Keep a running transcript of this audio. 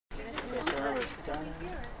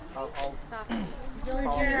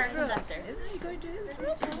your conductor.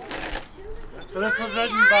 So this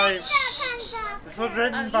was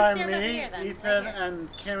written by me, Ethan,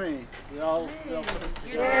 and Kimmy. We all put this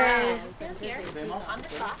together. You stand here on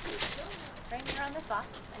this box. Right here on this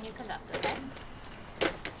box, and you conduct, okay?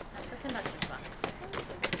 That's the conductor's box.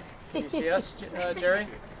 Can you see us, Jerry?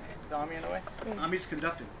 Is Ami in the way? Ami's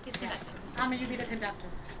conducting. He's conducting. Ami, you be the conductor.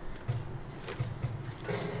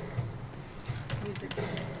 Music.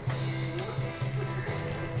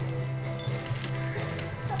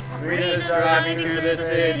 Rita's driving through the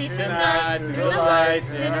city tonight, through the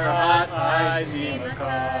lights in her hot eyes in the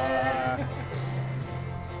car.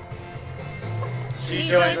 She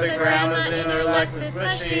joins the grandmas in her Lexus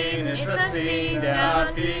machine. It's a scene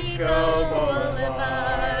down Pico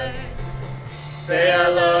Boulevard. Say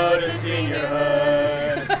hello to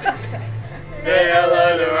Seniorhood. Say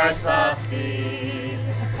hello to our softie.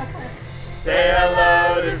 Say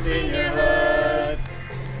hello to Seniorhood.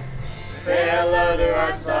 Say hello to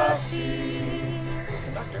our softie.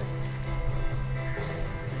 Conductor.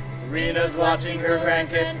 Rena's watching her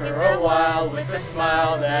grandkids for a while with a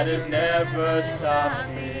smile that is never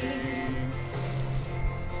stopping.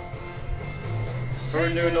 Her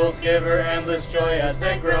noodles give her endless joy as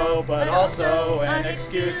they grow, but also an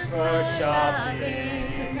excuse for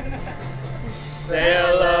shopping. Say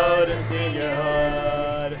hello to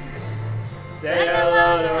Seniorhood. Say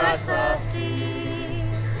hello to our softie.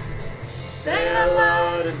 Say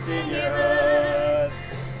hello to Seniorhood.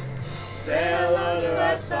 Say hello to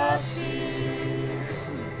our softie.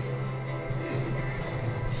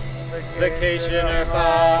 Vacation or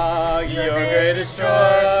fog, your greatest joy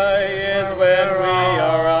is when we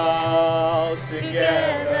are all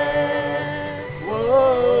together.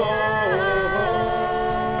 Whoa.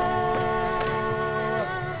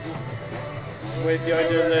 With your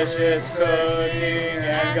delicious cooking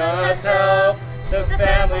and God's help, the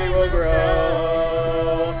family will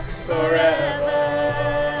grow forever.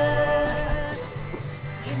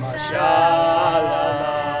 Mashallah.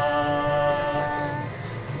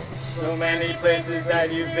 So many places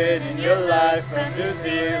that you've been in your life, from New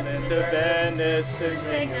Zealand to Venice to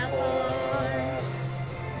Singapore.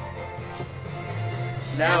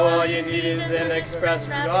 Now all you need is an express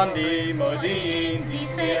route on the Modi'in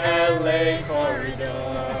DC-LA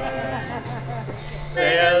corridor.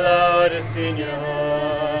 Say hello to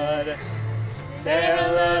Seniorhood. Say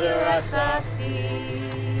hello to our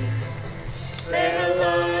softie. Say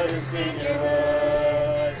hello to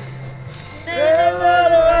Seniorhood. Say hello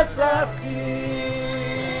to our softie.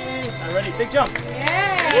 All ready? Big jump.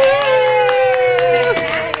 Yeah. Woo!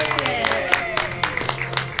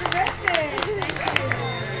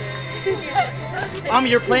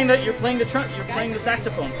 You're playing the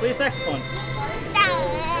saxophone. Play a saxophone.